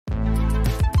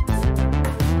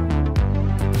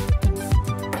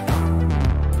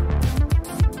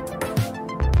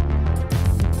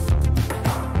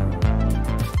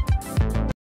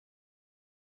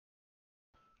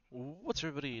What's up,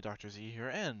 everybody, Dr. Z here,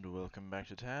 and welcome back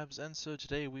to Tabs. And so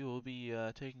today we will be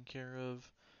taking care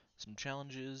of some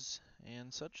challenges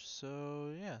and such,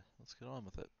 so yeah, let's get on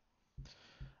with it.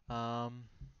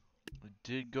 We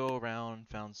did go around,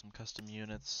 found some custom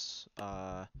units,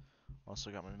 also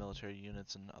got my military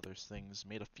units and other things,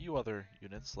 made a few other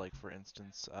units, like for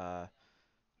instance, I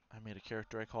made a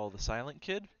character I call the Silent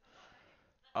Kid.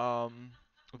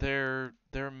 Their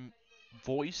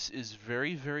voice is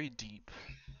very, very deep,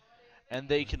 and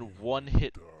they can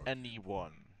one-hit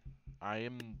anyone. I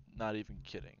am not even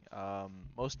kidding.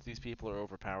 Most of these people are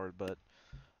overpowered, but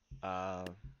uh,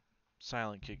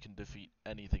 Silent Kid can defeat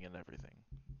anything and everything.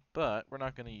 But we're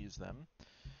not going to use them.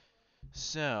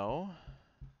 So,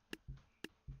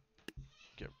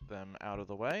 get them out of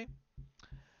the way.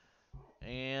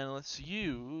 And let's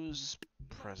use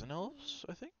Present Elves,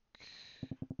 I think.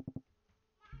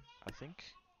 I think.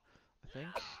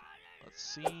 Let's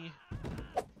see.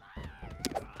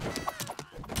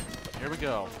 Here we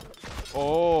go.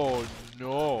 Oh,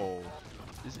 no.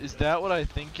 Is that what I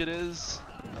think it is?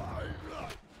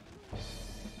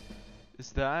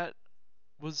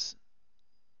 Was...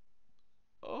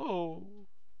 Oh.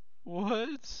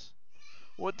 What?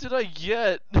 What did I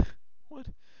get? What?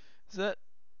 Is that...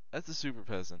 That's a super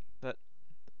peasant.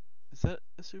 Is that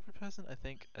a super peasant? I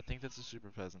think that's a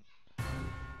super peasant.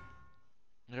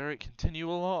 Alright, continue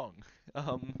along.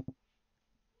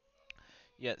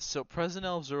 Yeah, so present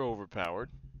elves are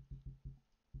overpowered.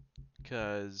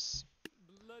 Cause...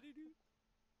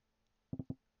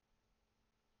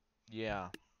 Yeah.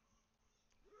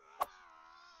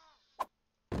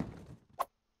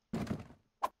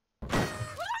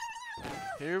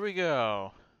 Here we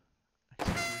go.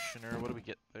 Executioner, what do we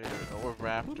get there? Oh, a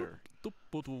raptor.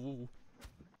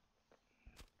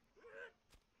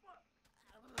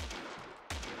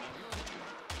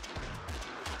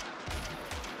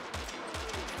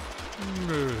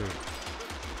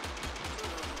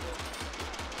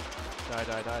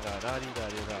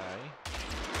 Die.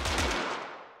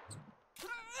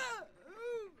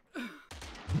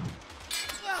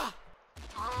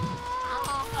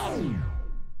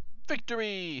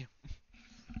 Victory!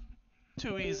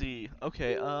 Too easy.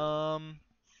 Okay, yeah.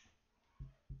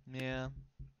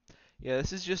 Yeah,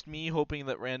 this is just me hoping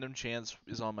that random chance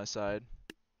is on my side.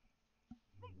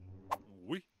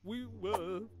 We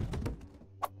were.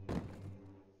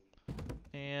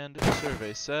 And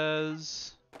survey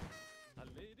says...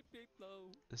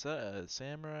 Is that a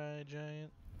samurai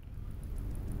giant?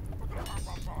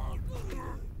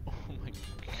 Oh my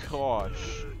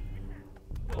gosh.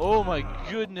 Oh my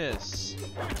goodness.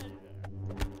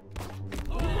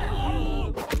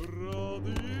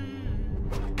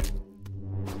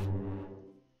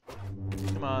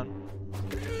 Come on.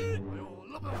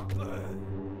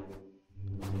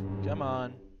 Come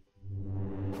on.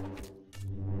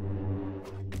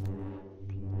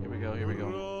 Here we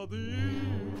go.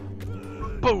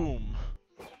 Boom!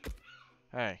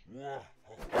 Hey.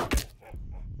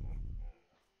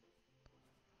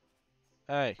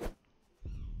 Hey.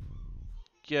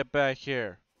 Get back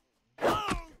here.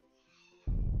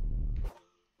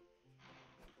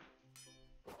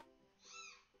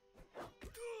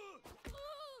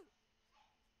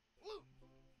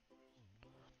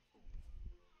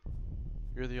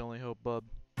 You're the only hope, bub.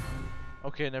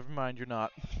 Okay, never mind, you're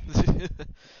not.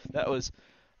 That was,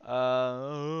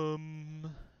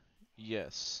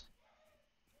 yes.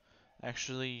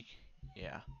 Actually,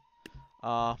 yeah.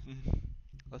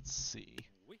 Let's see.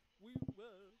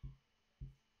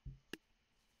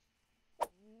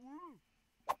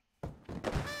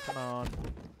 Come on.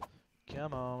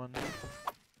 Come on.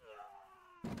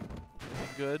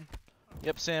 Good.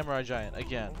 Yep, samurai giant,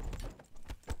 again.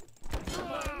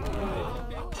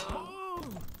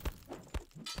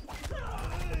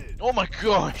 Oh my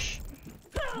gosh!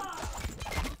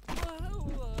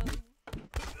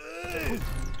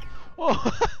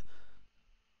 Oh!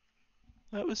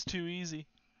 That was too easy.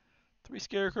 3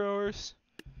 scarecrowers.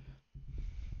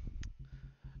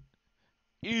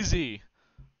 Easy!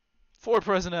 4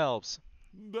 present elves.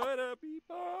 Better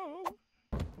people.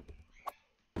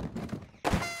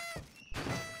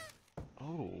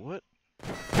 Oh, what?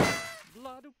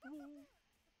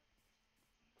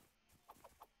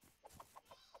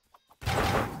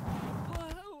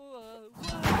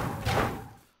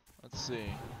 Let's see.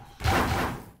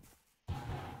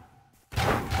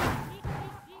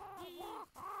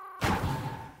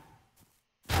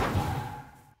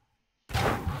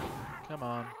 Come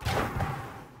on.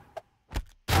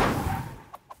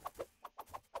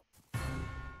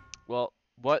 Well,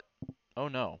 what? Oh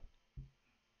no.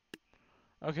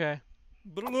 Okay.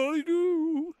 Bloody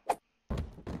do.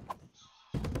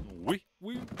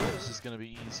 We This is gonna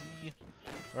be easy.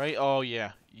 Right? Oh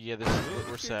yeah. Yeah, this is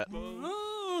we're set.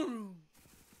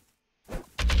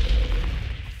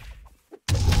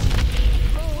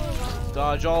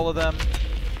 Dodge all of them.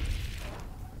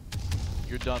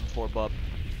 You're done for, bub.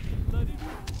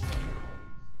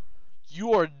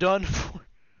 You are done for.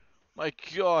 My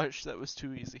gosh, that was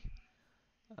too easy.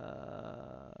 You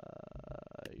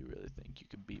really think you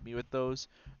can beat me with those?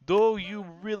 Though you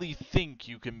really think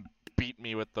you can beat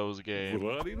me with those games?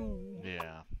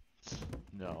 Yeah.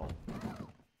 No.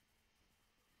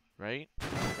 Right?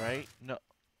 Right? No.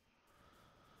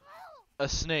 A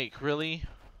snake, really?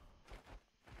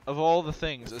 Of all the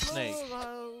things, a snake.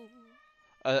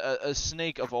 A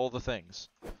snake of all the things.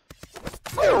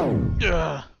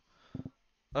 Ugh.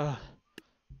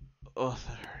 Oh,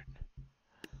 that hurt.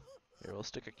 Here, we'll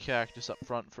stick a cactus up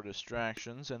front for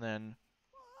distractions, and then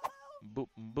boop,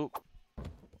 boop.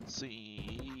 Let's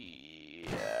see.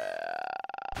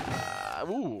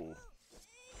 Ooh.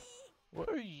 What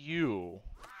are you?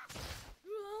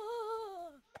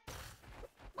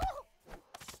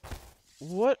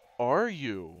 What are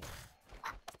you?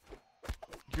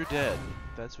 You're dead.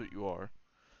 That's what you are.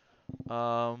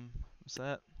 What's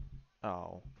that?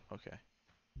 Oh, okay.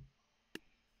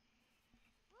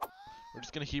 We're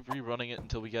just gonna keep rerunning it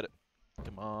until we get it.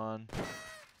 Come on.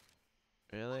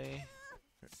 Really?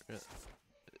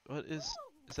 What is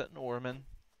that an Orman?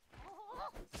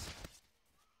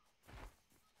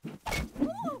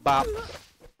 Bop.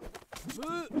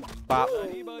 Bop.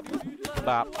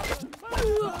 Bop.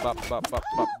 Bop, bop, bop,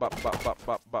 bop, bop, bop, bop,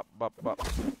 bop, bop, bop, bop.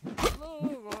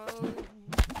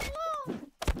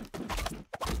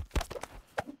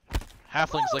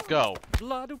 Halflings, let go.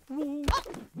 Blood of wolves.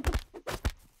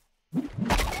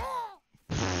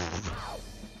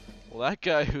 Well, that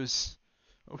guy who's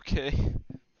okay.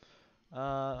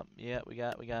 Yeah, we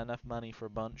got enough money for a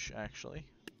bunch, actually.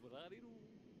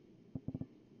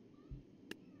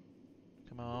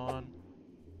 Come on.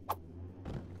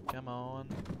 Come on.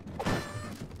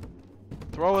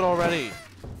 Throw it already.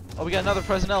 Oh, we got another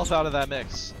present elf out of that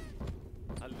mix.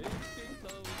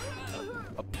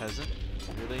 A peasant?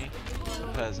 Really?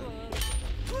 A peasant.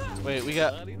 Wait, we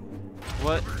got...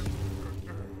 What?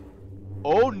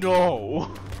 Oh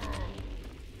no!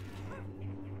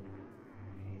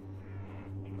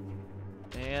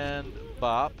 And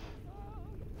Bop.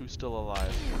 Who's still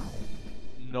alive?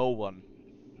 No one.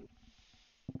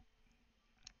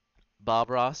 Bob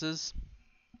Ross's?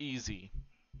 Easy.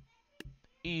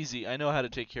 Easy. I know how to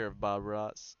take care of Bob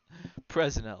Ross.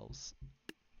 Present elves.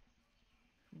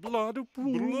 Blood of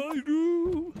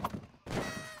wolves.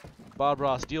 Bob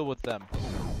Ross, deal with them.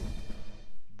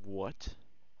 What?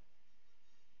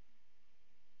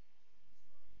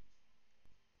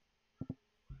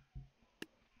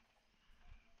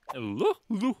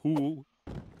 Hello.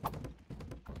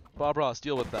 Bob Ross,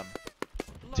 deal with them.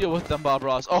 Deal with them, Bob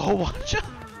Ross. Oh, watch out!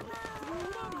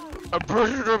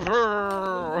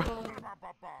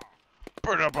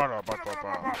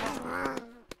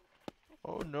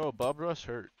 Oh no, Bob Ross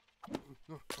hurt.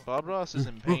 Bob Ross is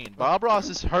in pain. Bob Ross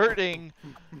is hurting!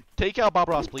 Take out Bob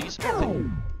Ross, please.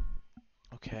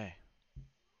 Okay.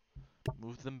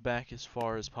 Move them back as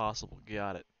far as possible.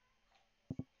 Got it.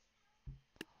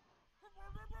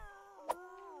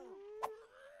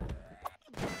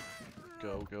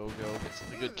 Go, go, go. Get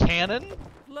something good. Cannon?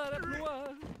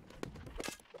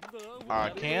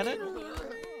 Cannon?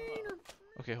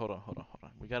 Okay, hold on.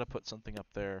 We gotta put something up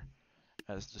there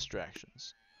as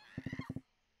distractions.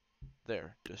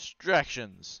 There.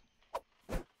 Distractions!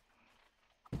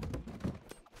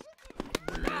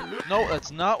 No,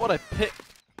 that's not what I picked.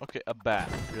 Okay, a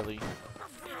bat. Really?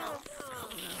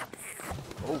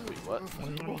 Oh, wait, what?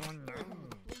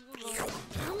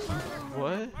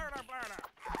 What?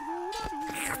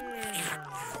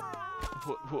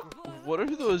 What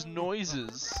are those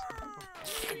noises?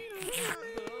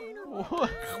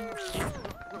 What?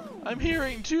 I'm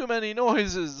hearing too many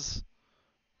noises.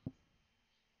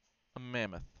 A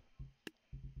mammoth.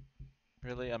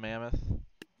 Really, a mammoth?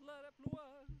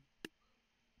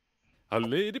 A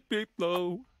lady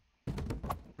people.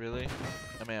 Really?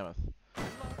 A mammoth.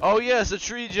 Oh yes, a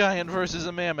tree giant versus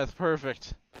a mammoth.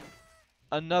 Perfect.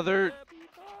 Another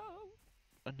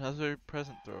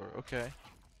present thrower. Okay.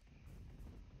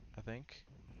 I think.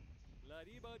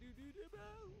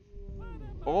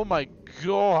 Oh my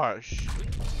gosh!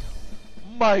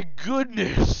 My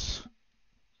goodness!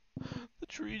 The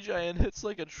tree giant hits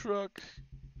like a truck.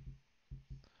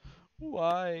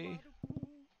 Why?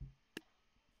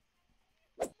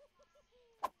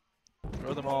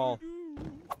 Throw them all.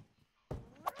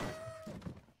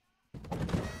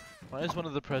 Why is one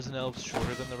of the present elves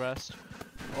shorter than the rest?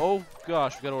 Oh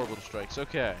gosh, we got orbital strikes.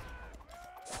 Okay.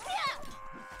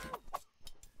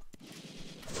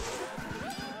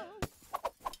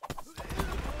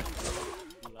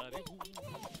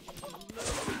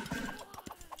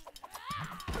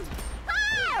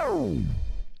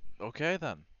 Okay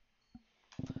then.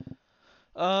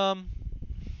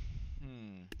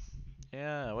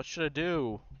 Yeah, what should I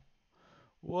do?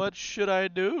 What should I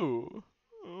do?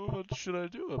 What should I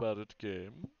do about it,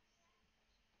 game?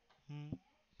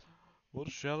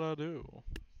 What shall I do?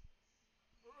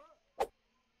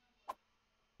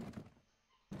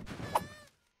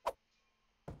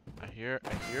 I hear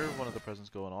one of the presents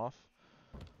going off.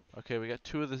 Okay, we got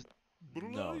two of the...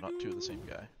 No, not two of the same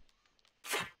guy.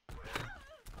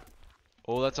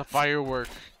 Oh, that's a firework.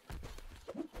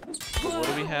 What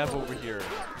do we have over here?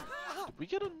 Did we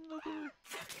get another?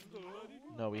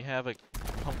 No, we have a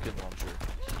pumpkin launcher.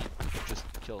 He just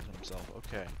killed himself.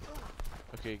 Okay.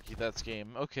 Okay, that's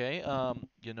game. Okay,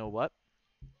 you know what?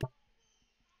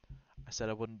 I said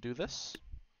I wouldn't do this,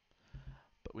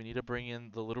 but we need to bring in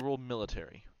the literal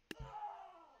military.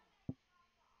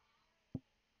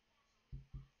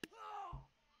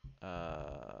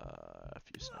 A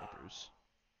few snipers.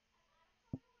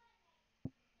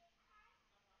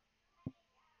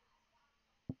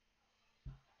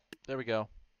 There we go.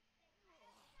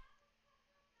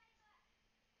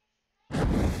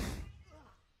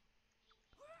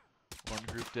 One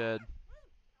group dead.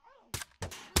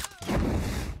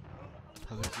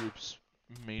 Other group's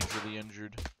majorly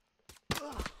injured.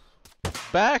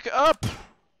 Back up!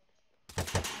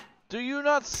 Do you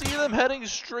not see them heading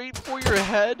straight for your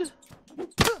head?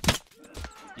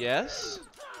 Yes?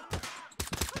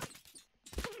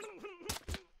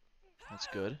 That's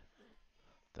good.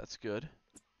 That's good.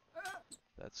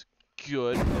 That's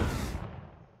good.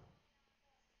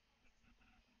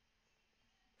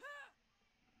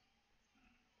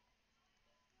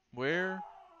 Where?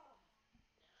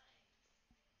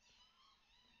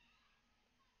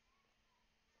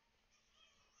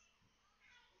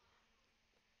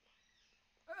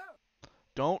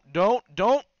 Don't! You're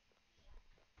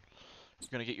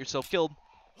gonna get yourself killed.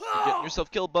 You're getting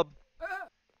yourself killed, bub.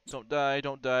 Don't die,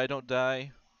 don't die, don't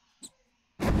die.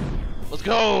 Let's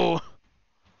go!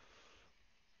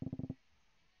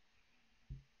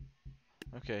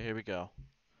 Okay, here we go.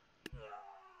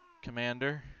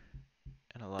 Commander,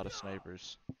 and a lot of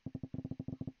snipers.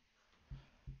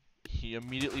 He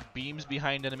immediately beams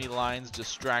behind enemy lines,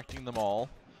 distracting them all,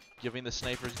 giving the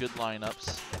snipers good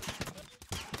lineups.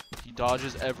 He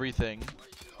dodges everything.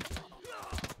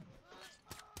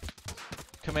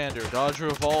 Commander, dodger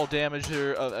of all,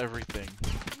 damager of everything.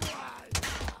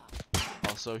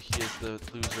 Also, he is the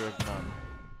loser of none.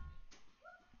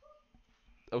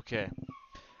 Okay.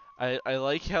 I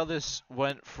like how this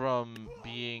went from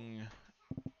being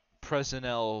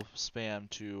Presnell spam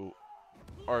to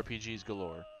RPGs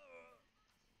galore.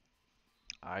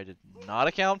 I did not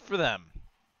account for them.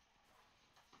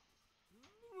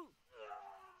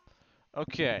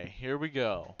 Okay, here we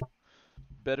go.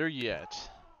 Better yet.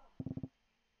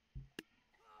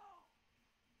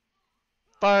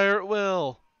 Fire at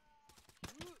will!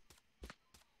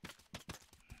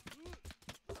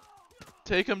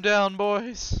 Take him down,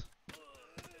 boys!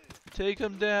 Take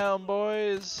him down,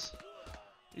 boys!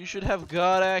 You should have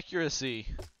god accuracy.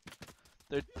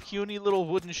 Their puny little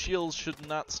wooden shields should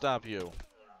not stop you.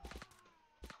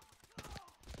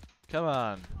 Come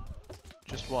on.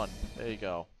 Just one. There you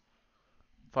go.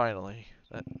 Finally.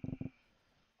 That.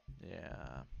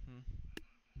 Yeah.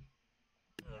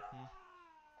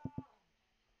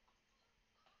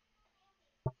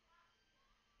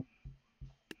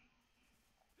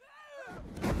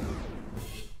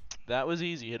 That was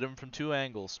easy. Hit him from 2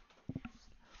 angles.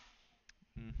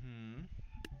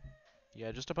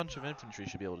 Yeah, just a bunch of infantry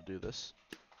should be able to do this.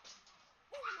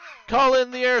 Call in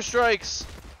the airstrikes!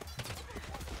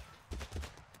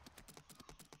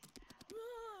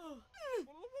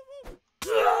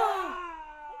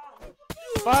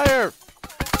 Fire!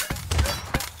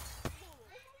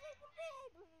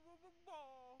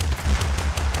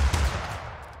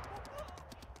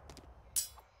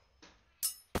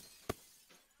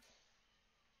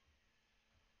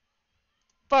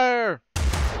 Fire!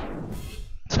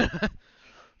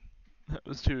 That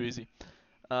was too easy.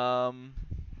 Yeah.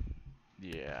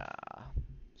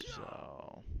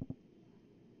 So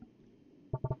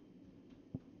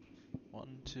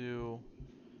 1, 2,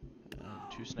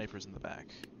 and 2 snipers in the back.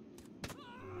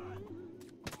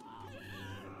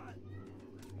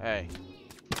 Hey.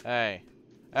 Hey.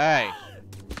 Hey!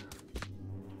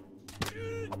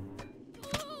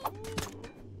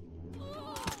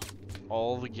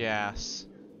 all the gas.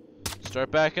 Start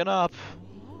backing up.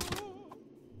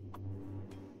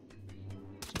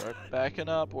 Start backing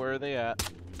up. Where are they at?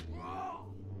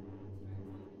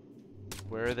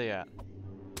 Where are they at?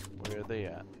 Where are they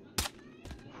at?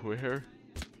 Where?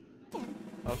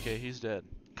 Okay, he's dead.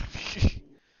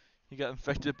 He got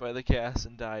infected by the gas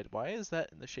and died. Why is that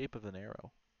in the shape of an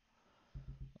arrow?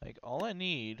 Like, all I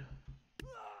need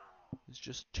is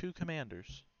just 2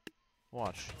 commanders.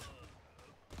 Watch.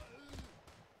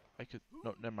 I could...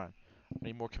 No, never mind. I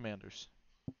need more commanders.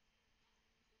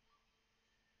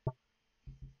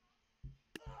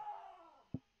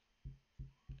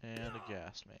 And a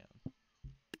gas man.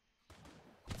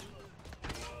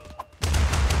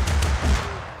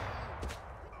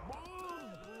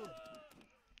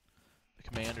 The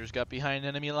commanders got behind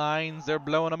enemy lines. They're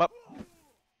blowing them up.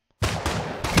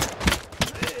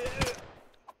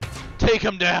 Take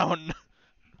him down!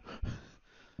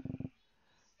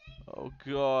 Oh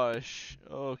gosh.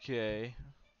 Okay.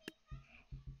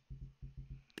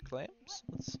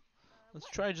 Clams? Let's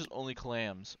try just only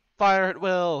clams. Fire at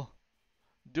will!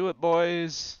 Do it,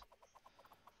 boys!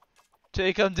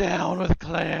 Take him down with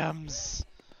clams!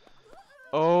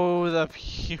 Oh, the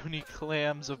puny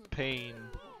clams of pain.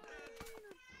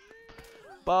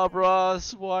 Bob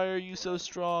Ross, why are you so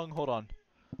strong? Hold on.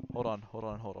 Hold on.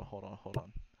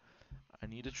 I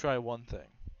need to try one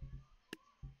thing.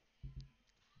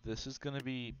 This is gonna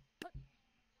be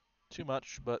too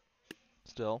much, but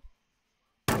still.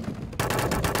 The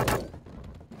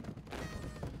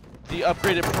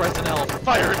upgraded Presnell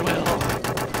fire at will!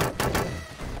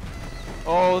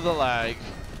 Oh, the lag.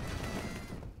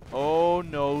 Oh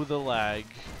no, the lag.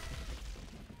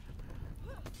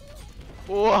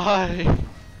 Why?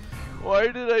 Why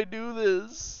did I do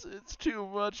this? It's too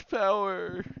much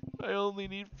power. I only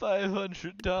need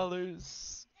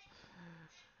 $500.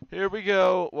 Here we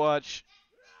go. Watch.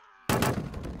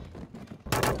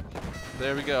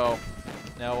 There we go.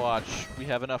 Now watch. We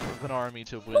have enough of an army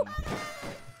to win.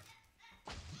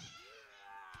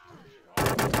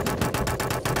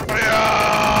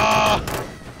 Yeah!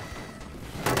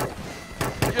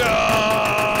 Yeah!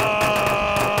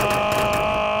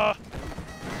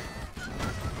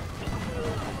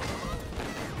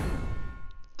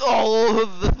 All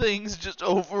of the things just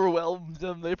overwhelmed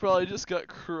them. They probably just got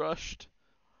crushed.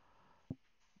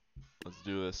 Let's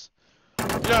do this.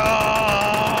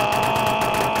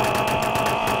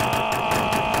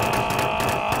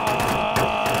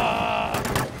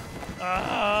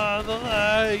 The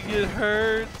lag, it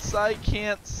hurts. I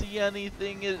can't see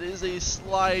anything. It is a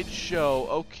slideshow.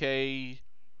 Okay.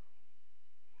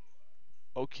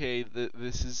 Okay,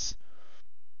 this is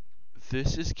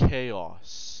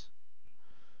chaos.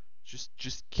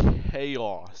 Just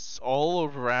chaos all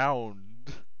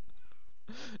around.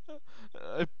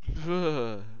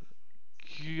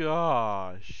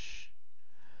 Gosh.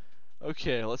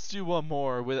 Okay, let's do one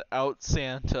more without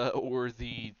Santa or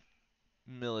the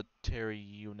military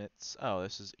units. Oh,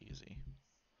 this is easy.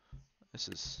 This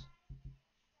is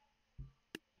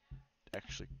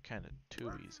actually kind of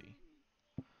too easy.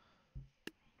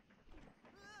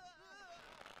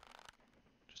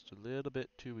 Just a little bit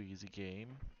too easy,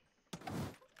 game.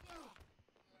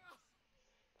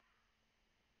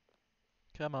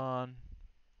 Come on.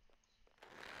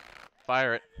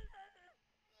 Fire it.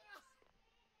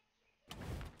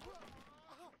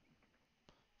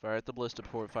 Fire at the ballista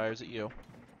before it fires at you.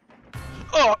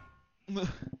 Oh!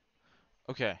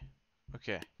 Okay.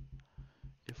 Okay.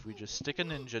 If we just stick a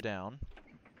ninja down.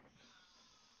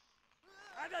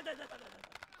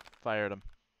 Fire at him.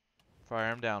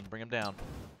 Fire him down. Bring him down.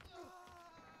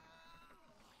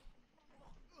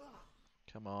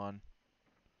 Come on.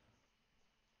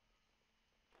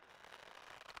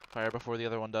 Fire before the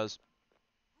other one does.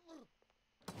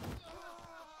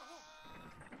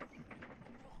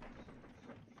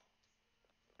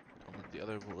 Don't let the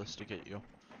other ballista get you.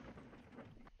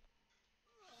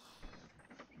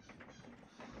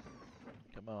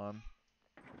 Come on.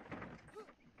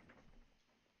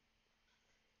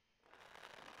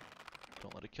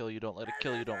 Don't let it kill you, don't let it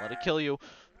kill you, don't let it kill you.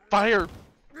 Fire!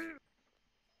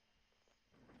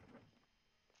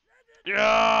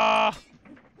 Yeah!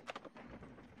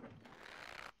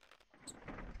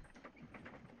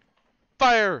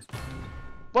 Fire!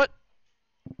 What?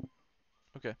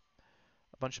 Okay.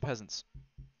 A bunch of peasants.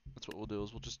 That's what we'll do,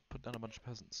 is we'll just put down a bunch of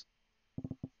peasants.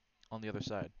 On the other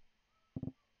side.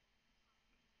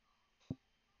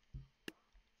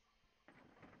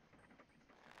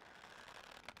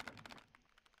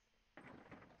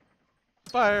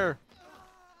 Fire!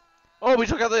 Oh, we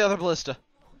took out the other ballista!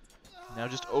 Now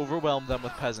just overwhelm them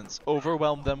with peasants.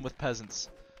 Overwhelm them with peasants.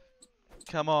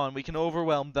 Come on, we can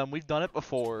overwhelm them. We've done it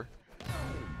before.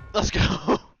 Let's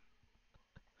go.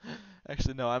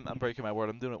 Actually, no, I'm breaking my word.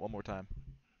 I'm doing it one more time.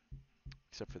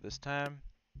 Except for this time.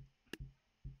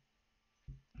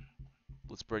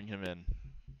 Let's bring him in.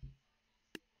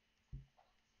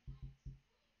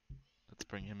 Let's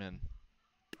bring him in.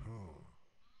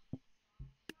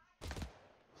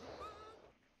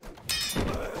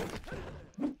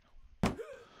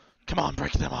 Come on,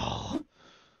 break them all.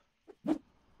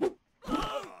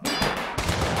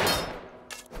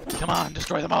 Come on,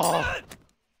 destroy them all.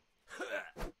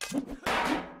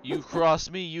 You cross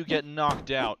me, you get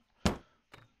knocked out.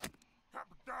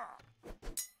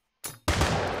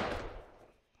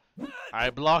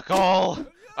 I block all.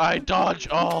 I dodge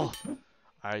all.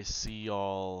 I see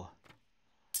all.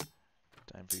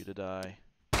 Time for you to die.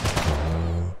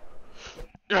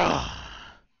 Oh,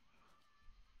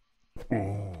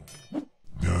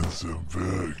 that's a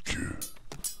bad kid.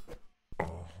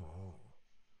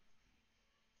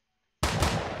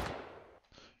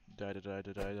 Die.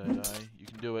 You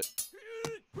can do it.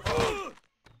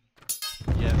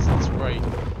 Yes, that's right.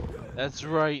 That's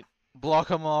right. Block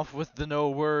them off with the no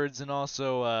words and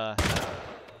also,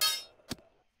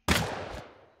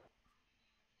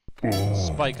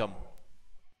 spike them.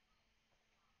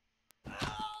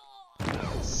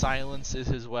 Silence is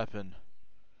his weapon.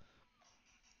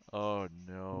 Oh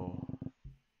no.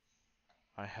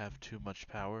 I have too much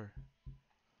power.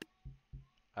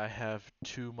 I have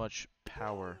too much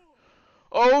power.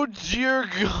 Oh dear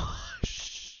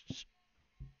gosh!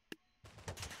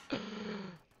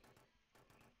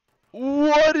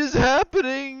 What is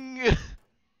happening?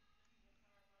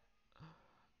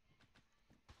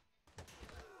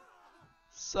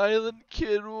 Silent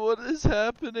Kid, what is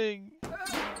happening?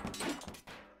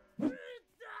 Come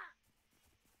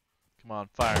on,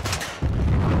 fire.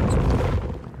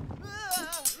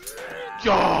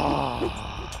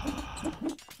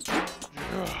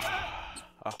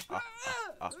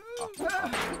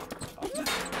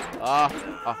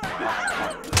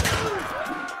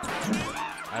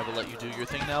 I will let you do your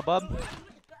thing now, bub.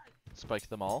 Spike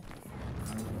them all.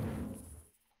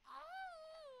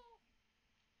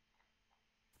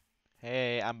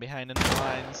 Hey, I'm behind in the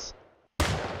lines.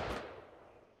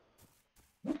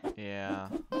 Yeah.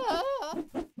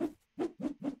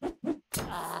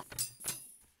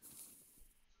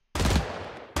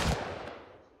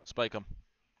 Spike them.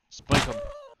 Spike them.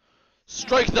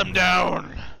 Strike them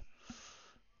down!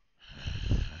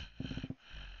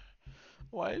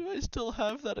 Why do I still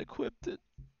have that equipped?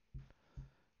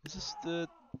 Is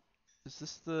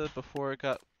this the before it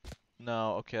got...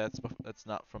 No, okay, that's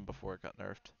not from before it got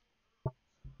nerfed.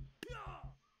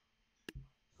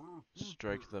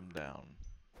 Strike them down.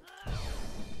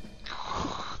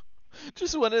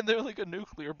 Just went in there like a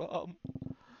nuclear bomb.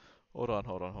 Hold on.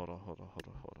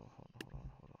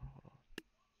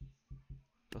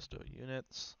 Gusto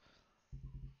units.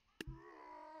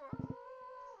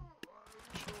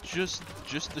 Just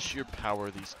the sheer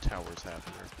power these towers have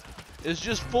here. It's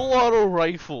just full auto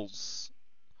rifles.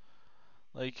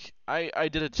 Like, I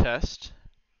did a test.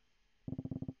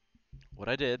 What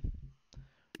I did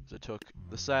is I took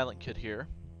the Silent Kid here.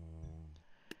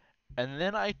 And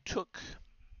then I took,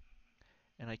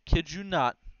 and I kid you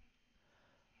not,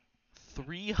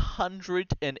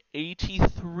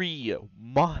 383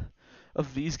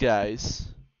 of these guys.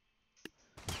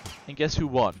 And guess who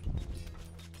won?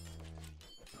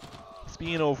 He's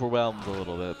being overwhelmed a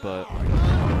little bit, but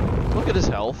look at his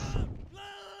health.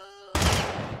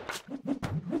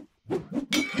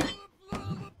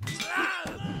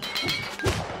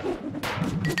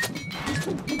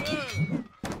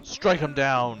 Strike him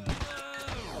down.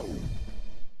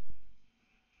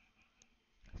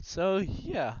 So,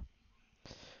 yeah.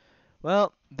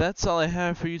 Well, that's all I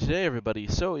have for you today, everybody.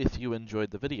 So, if you enjoyed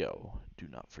the video, do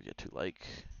not forget to like,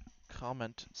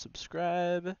 comment,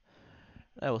 subscribe.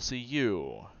 I will see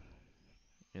you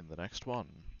in the next one.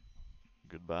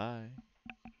 Goodbye.